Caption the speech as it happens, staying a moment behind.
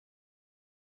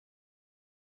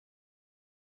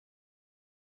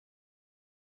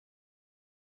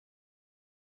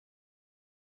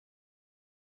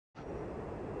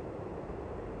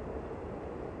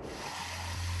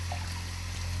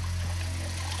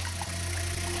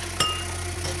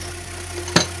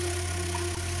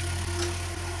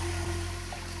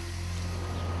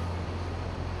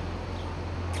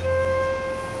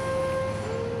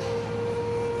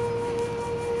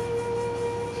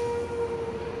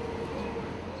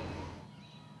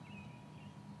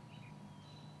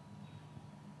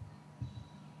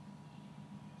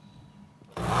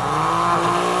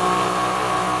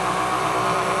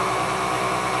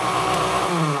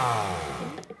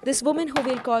This woman, who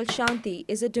we'll call Shanti,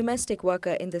 is a domestic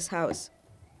worker in this house.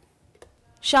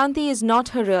 Shanti is not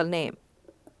her real name.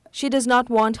 She does not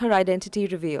want her identity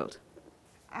revealed.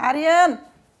 Aryan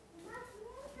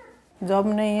job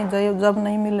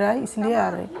नहीं मिल रहा है इसलिए आ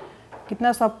रहे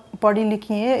कितना सब पढ़ी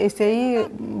लिखी है ऐसे ही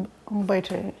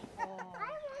बैठ रहे हैं.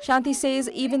 Shanti says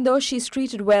even though she's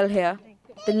treated well here,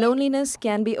 the loneliness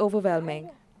can be overwhelming.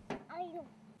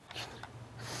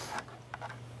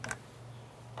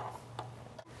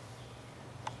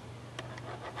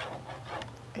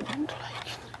 I don't like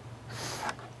it.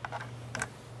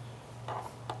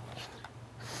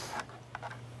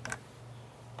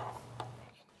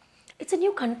 It's a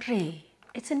new country.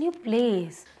 It's a new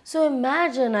place. So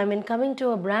imagine, I mean, coming to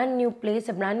a brand new place,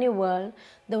 a brand new world.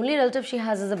 The only relative she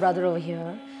has is a brother over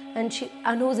here, and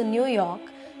who's in New York.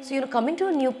 So, you know, coming to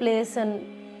a new place, and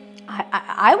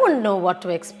I wouldn't know what to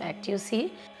expect, you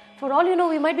see. For all you know,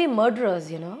 we might be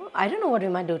murderers, you know. I don't know what we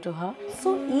might do to her.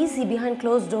 So easy behind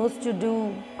closed doors to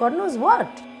do God knows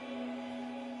what.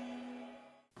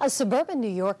 A suburban New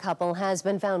York couple has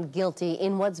been found guilty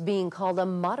in what's being called a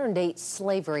modern-day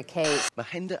slavery case.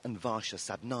 Mahinda and Varsha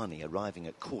Sabnani arriving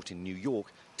at court in New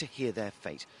York to hear their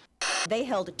fate. They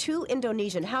held 2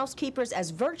 Indonesian housekeepers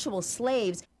as virtual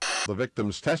slaves. The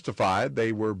victims testified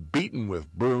they were beaten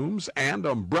with brooms and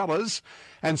umbrellas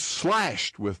and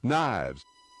slashed with knives.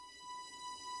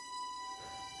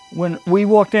 When we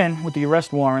walked in with the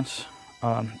arrest warrants,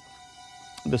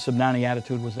 the Sabnani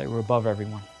attitude was they were above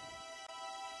everyone.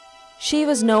 She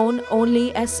was known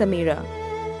only as Samira.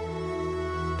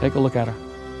 Take a look at her.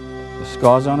 The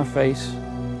scars on her face.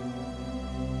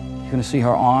 You're going to see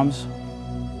her arms,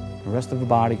 the rest of the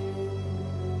body.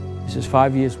 This is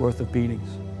 5 years' worth of beatings.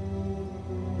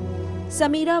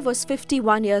 Samira was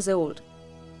 51 years old.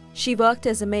 She worked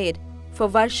as a maid for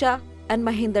Varsha and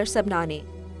Mahinder Sabnani,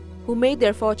 who made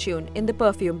their fortune in the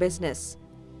perfume business.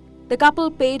 The couple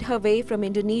paid her way from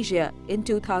Indonesia in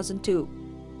 2002.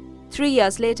 3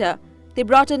 years later, they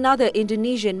brought another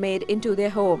Indonesian maid into their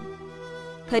home,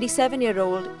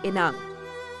 37-year-old Inang.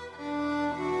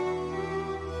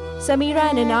 Samira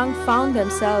and Inang found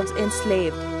themselves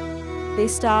enslaved. They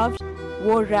starved,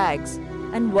 wore rags,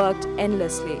 and worked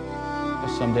endlessly.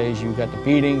 Some days you got the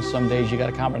beatings, some days you got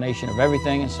a combination of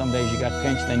everything, and some days you got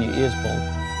pinched and your ears pulled.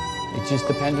 It just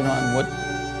depended on what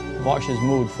Varsha's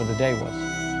mood for the day was.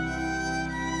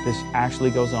 This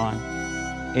actually goes on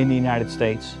in the United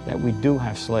States, that we do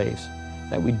have slaves,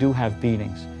 that we do have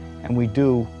beatings, and we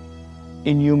do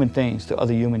inhuman things to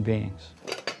other human beings.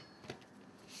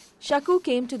 Shaku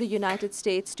came to the United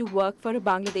States to work for a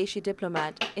Bangladeshi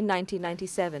diplomat in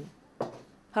 1997.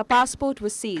 Her passport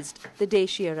was seized the day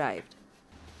she arrived.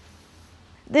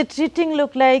 The treating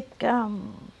look like,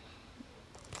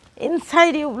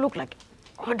 inside you look like,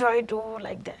 what do I do,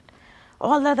 like that.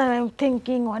 All the time I'm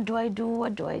thinking, what do I do,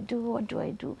 what do I do, what do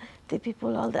I do? The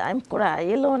people, all the I'm cry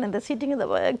alone and they're sitting in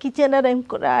the kitchen and I'm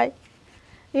cry.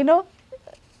 You know,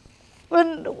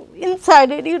 when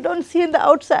inside it you don't see in the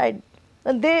outside.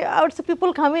 And they outside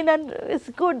people come in and it's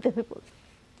good, the people.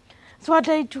 So what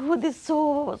I do, this is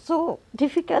so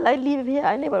difficult. I live here,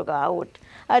 I never go out.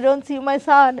 I don't see my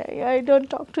son, I don't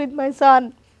talk to my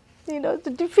son. You know, it's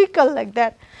difficult like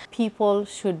that. People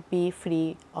should be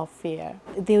free of fear.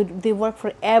 They work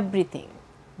for everything.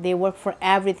 They work for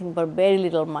everything but very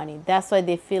little money. That's why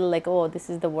they feel like, oh, this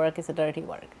is the work, it's a dirty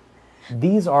work.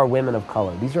 These are women of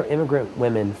color. These are immigrant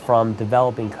women from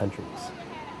developing countries.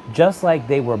 Just like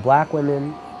they were black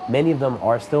women, many of them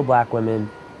are still black women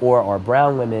or are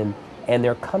brown women, and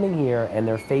they're coming here and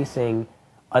they're facing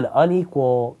an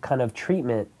unequal kind of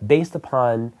treatment based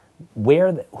upon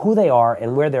who they are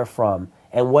and where they're from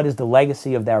and what is the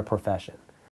legacy of their profession.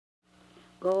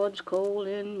 God's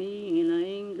calling me and I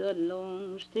ain't got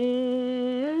long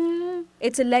stay.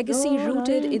 It's a legacy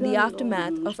rooted in the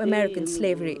aftermath of American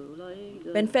slavery,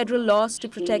 when federal laws to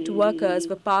protect workers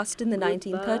were passed in the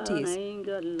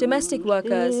 1930s. Domestic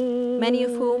workers, many of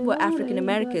whom were African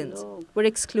Americans, were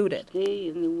excluded.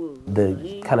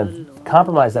 The kind of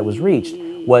compromise that was reached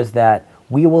was that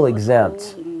we will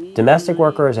exempt domestic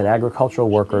workers and agricultural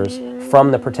workers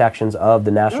from the protections of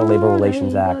the National Labor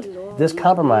Relations Act. This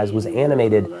compromise was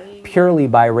animated purely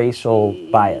by racial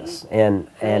bias and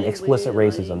explicit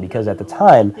racism, because at the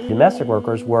time, domestic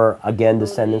workers were, again,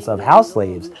 descendants of house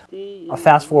slaves.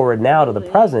 Fast forward now to the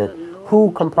present,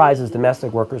 who comprises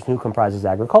domestic workers and who comprises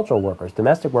agricultural workers?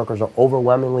 Domestic workers are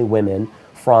overwhelmingly women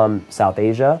from South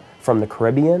Asia, from the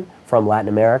Caribbean, from Latin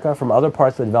America, from other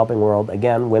parts of the developing world,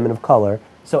 again, women of color.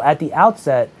 So at the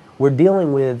outset, we're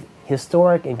dealing with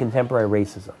historic and contemporary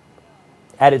racism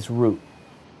at its root.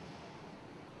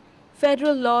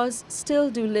 federal laws still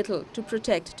do little to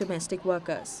protect domestic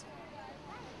workers.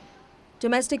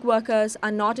 Domestic workers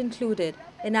are not included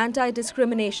in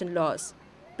anti-discrimination laws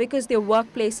because their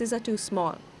workplaces are too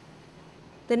small.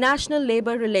 The National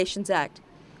Labor Relations Act,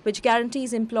 which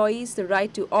guarantees employees the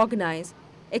right to organize,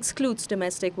 excludes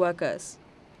domestic workers.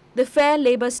 The Fair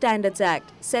Labor Standards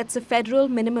Act sets a federal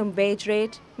minimum wage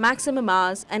rate, maximum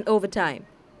hours, and overtime,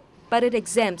 but it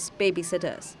exempts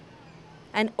babysitters.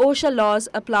 And OSHA laws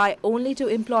apply only to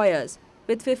employers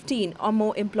with 15 or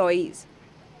more employees.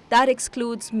 That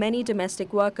excludes many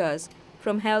domestic workers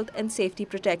from health and safety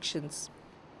protections.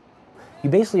 You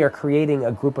basically are creating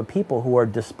a group of people who are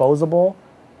disposable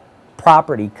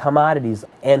property, commodities,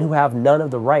 and who have none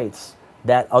of the rights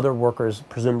that other workers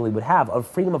presumably would have of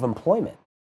freedom of employment.